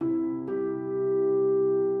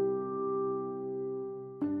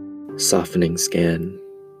softening scan.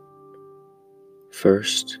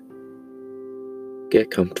 First,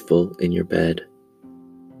 get comfortable in your bed.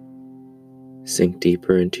 Sink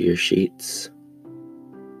deeper into your sheets.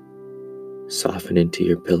 Soften into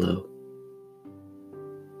your pillow.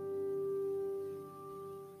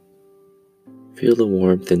 Feel the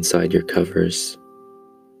warmth inside your covers.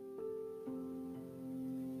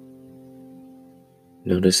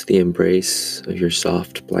 Notice the embrace of your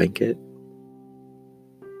soft blanket.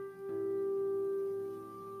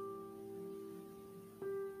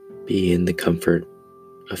 Be in the comfort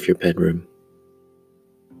of your bedroom.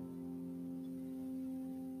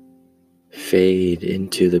 Fade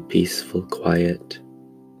into the peaceful quiet.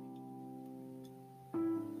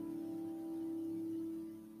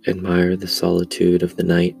 Admire the solitude of the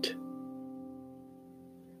night.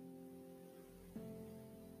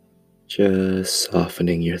 Just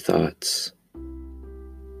softening your thoughts.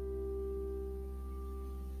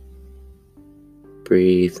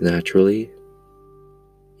 Breathe naturally,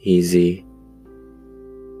 easy,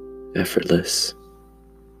 effortless.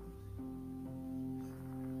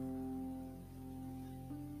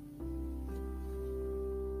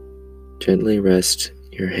 Gently rest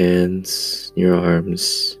your hands, your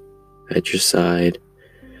arms at your side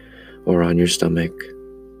or on your stomach.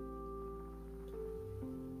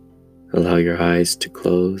 Allow your eyes to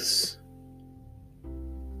close.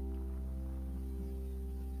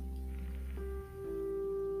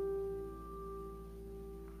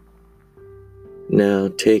 Now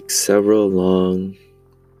take several long,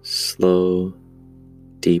 slow,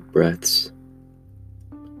 deep breaths.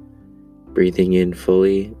 Breathing in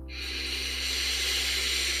fully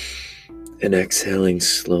and exhaling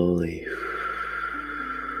slowly.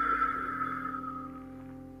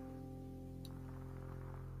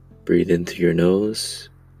 Breathe in through your nose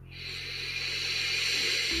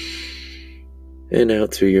and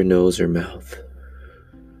out through your nose or mouth.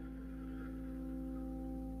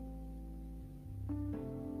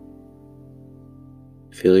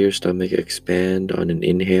 Feel your stomach expand on an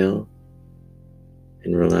inhale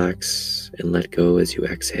and relax and let go as you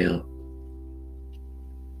exhale.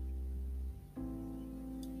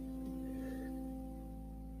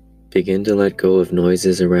 Begin to let go of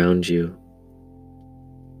noises around you.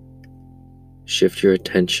 Shift your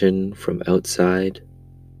attention from outside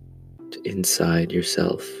to inside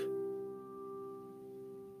yourself.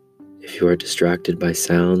 If you are distracted by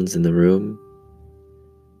sounds in the room,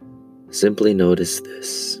 simply notice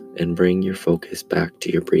this and bring your focus back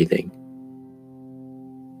to your breathing.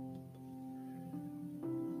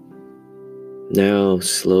 Now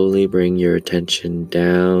slowly bring your attention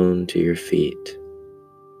down to your feet.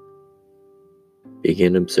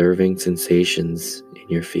 Begin observing sensations in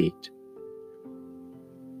your feet.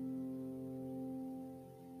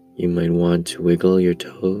 You might want to wiggle your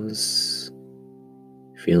toes,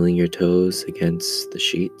 feeling your toes against the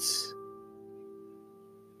sheets.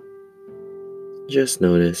 Just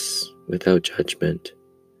notice without judgment.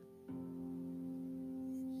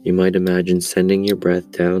 You might imagine sending your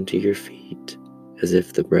breath down to your feet as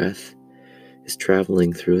if the breath is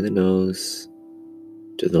traveling through the nose,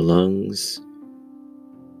 to the lungs,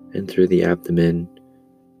 and through the abdomen,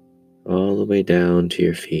 all the way down to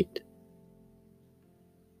your feet.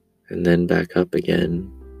 And then back up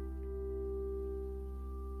again,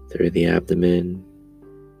 through the abdomen,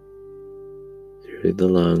 through the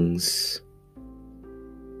lungs,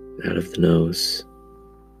 out of the nose.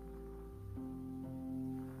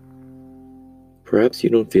 Perhaps you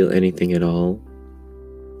don't feel anything at all.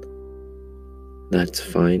 That's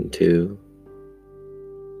fine too.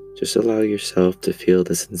 Just allow yourself to feel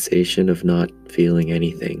the sensation of not feeling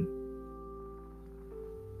anything.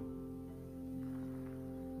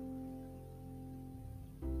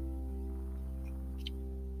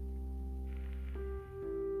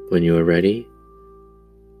 When you are ready,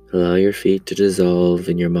 allow your feet to dissolve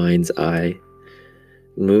in your mind's eye.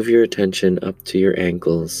 Move your attention up to your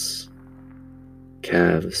ankles,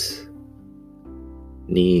 calves,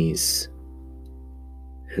 knees,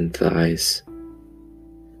 and thighs.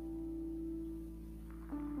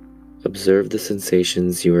 Observe the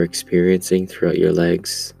sensations you are experiencing throughout your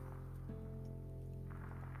legs.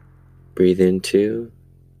 Breathe into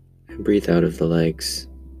and breathe out of the legs.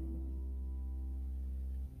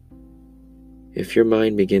 If your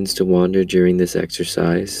mind begins to wander during this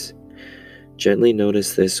exercise, gently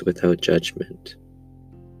notice this without judgment.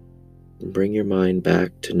 And bring your mind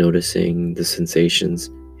back to noticing the sensations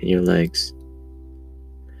in your legs.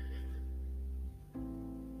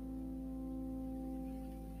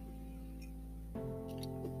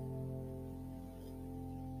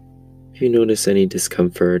 If you notice any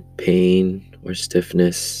discomfort, pain, or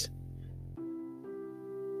stiffness,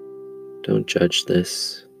 Don't judge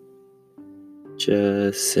this.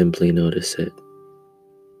 Just simply notice it.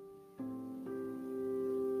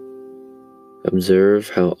 Observe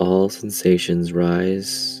how all sensations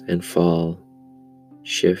rise and fall,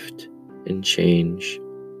 shift and change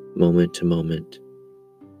moment to moment.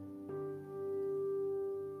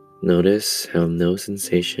 Notice how no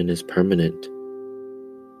sensation is permanent.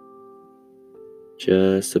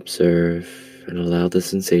 Just observe and allow the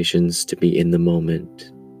sensations to be in the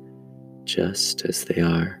moment, just as they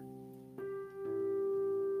are.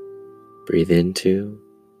 Breathe into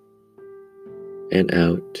and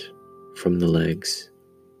out from the legs.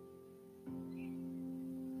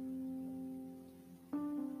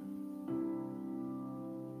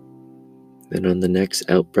 Then on the next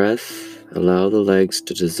out breath, allow the legs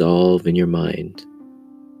to dissolve in your mind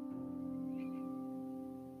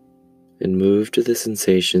and move to the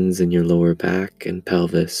sensations in your lower back and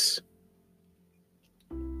pelvis,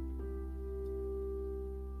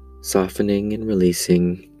 softening and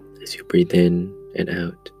releasing as you breathe in and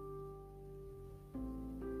out.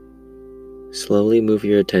 Slowly move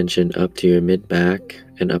your attention up to your mid-back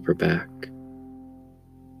and upper back.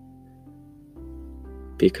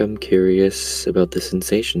 Become curious about the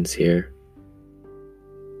sensations here.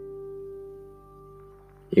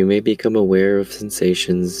 You may become aware of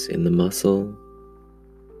sensations in the muscle,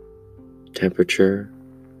 temperature,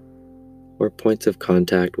 or points of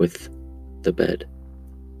contact with the bed.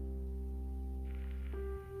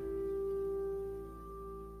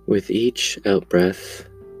 With each out breath,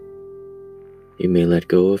 you may let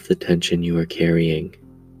go of the tension you are carrying,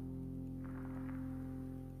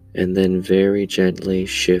 and then very gently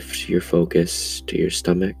shift your focus to your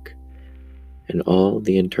stomach and all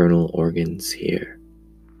the internal organs here.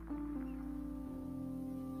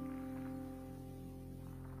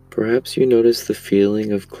 Perhaps you notice the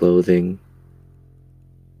feeling of clothing,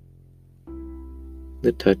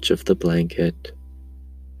 the touch of the blanket,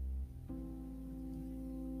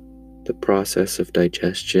 the process of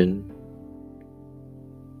digestion,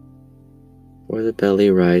 or the belly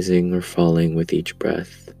rising or falling with each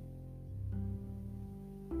breath.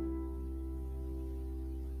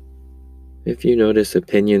 If you notice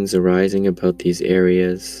opinions arising about these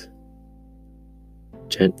areas,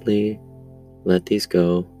 gently let these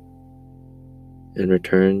go and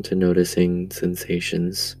return to noticing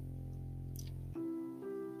sensations.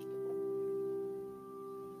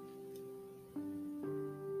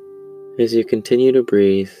 As you continue to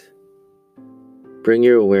breathe, bring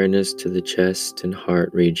your awareness to the chest and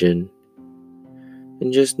heart region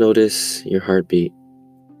and just notice your heartbeat.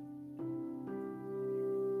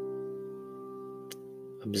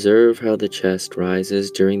 Observe how the chest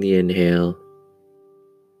rises during the inhale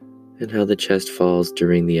and how the chest falls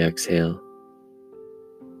during the exhale.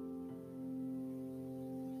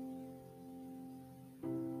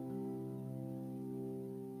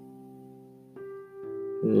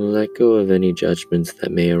 Let go of any judgments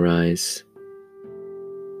that may arise.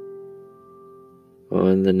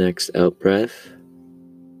 On the next out breath,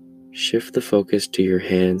 shift the focus to your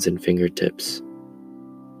hands and fingertips.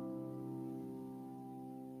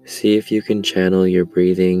 See if you can channel your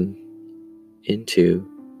breathing into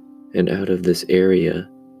and out of this area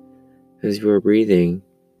as you are breathing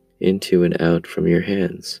into and out from your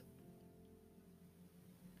hands.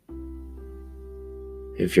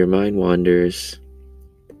 If your mind wanders,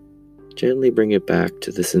 gently bring it back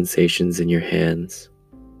to the sensations in your hands.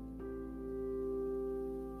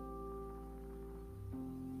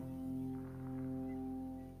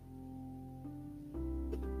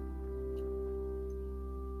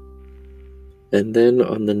 And then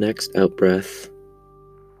on the next out breath,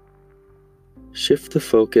 shift the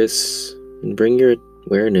focus and bring your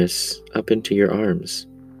awareness up into your arms.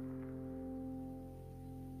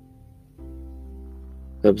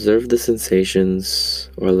 Observe the sensations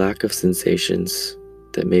or lack of sensations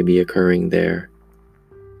that may be occurring there.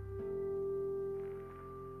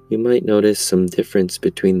 You might notice some difference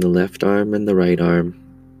between the left arm and the right arm.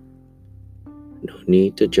 No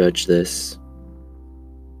need to judge this.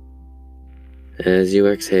 As you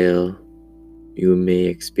exhale, you may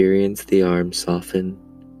experience the arm soften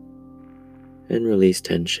and release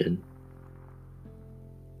tension.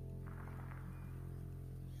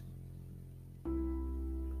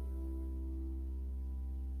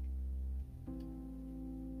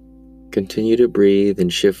 Continue to breathe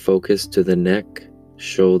and shift focus to the neck,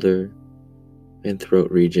 shoulder, and throat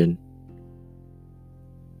region.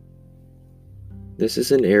 This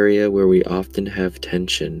is an area where we often have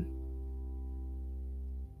tension.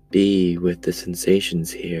 Be with the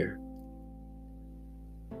sensations here.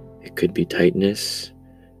 It could be tightness,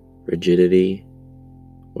 rigidity,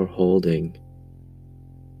 or holding.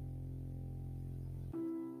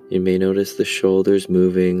 You may notice the shoulders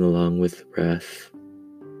moving along with the breath.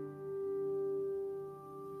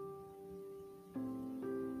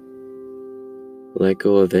 Let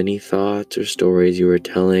go of any thoughts or stories you are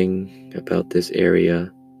telling about this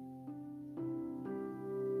area.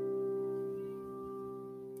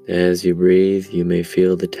 As you breathe, you may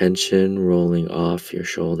feel the tension rolling off your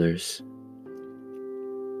shoulders.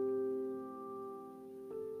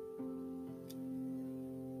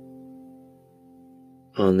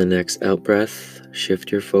 On the next out-breath,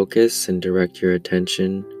 shift your focus and direct your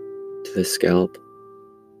attention to the scalp,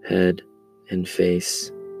 head, and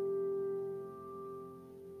face.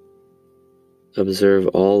 Observe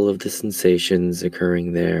all of the sensations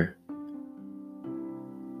occurring there.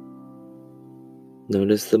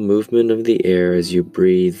 Notice the movement of the air as you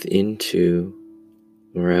breathe into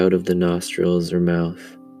or out of the nostrils or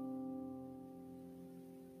mouth.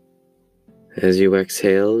 As you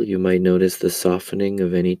exhale, you might notice the softening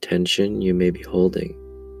of any tension you may be holding.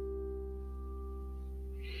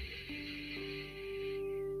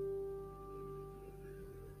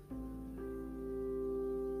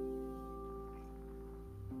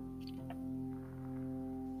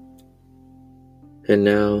 And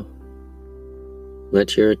now,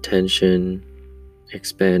 let your attention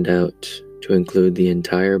expand out to include the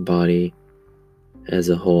entire body as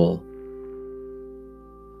a whole.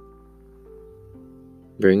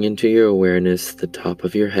 Bring into your awareness the top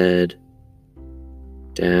of your head,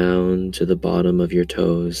 down to the bottom of your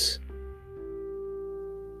toes.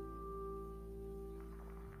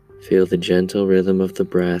 Feel the gentle rhythm of the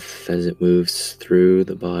breath as it moves through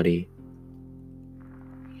the body.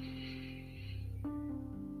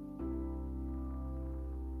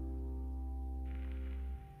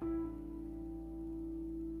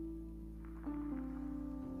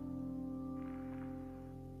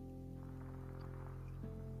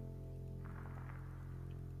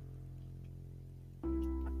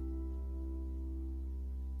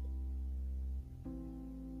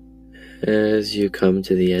 As you come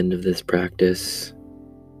to the end of this practice,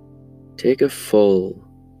 take a full,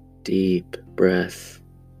 deep breath,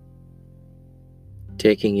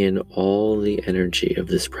 taking in all the energy of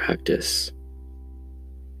this practice.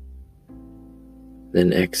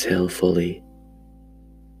 Then exhale fully.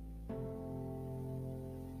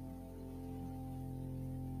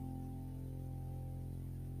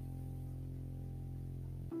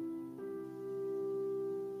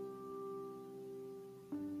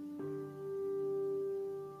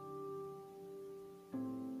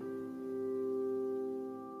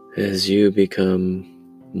 As you become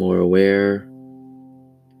more aware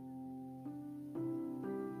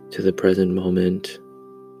to the present moment,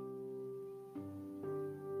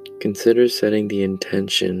 consider setting the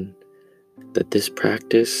intention that this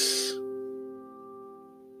practice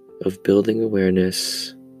of building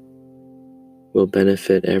awareness will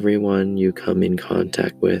benefit everyone you come in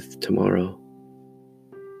contact with tomorrow.